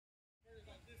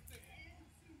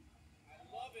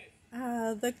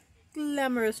The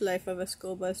glamorous life of a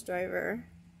school bus driver.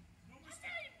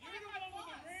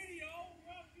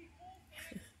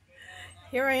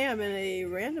 Here I am in a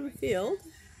random field.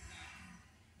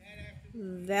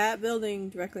 That building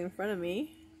directly in front of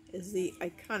me is the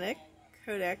iconic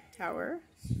Kodak Tower.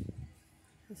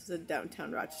 This is in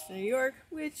downtown Rochester, New York,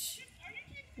 which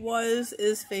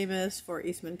is famous for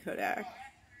Eastman Kodak.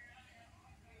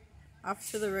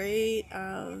 Off to the right,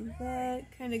 that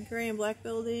kind of gray and black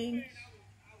building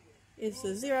is the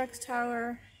Xerox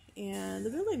Tower, and the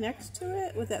building next to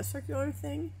it with that circular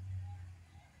thing,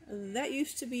 that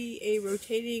used to be a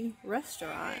rotating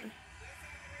restaurant.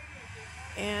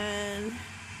 And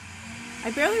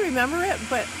I barely remember it,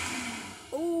 but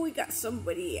oh, we got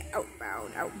somebody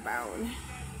outbound.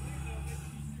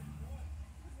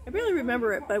 I barely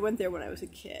remember it, but I went there when I was a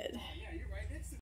kid.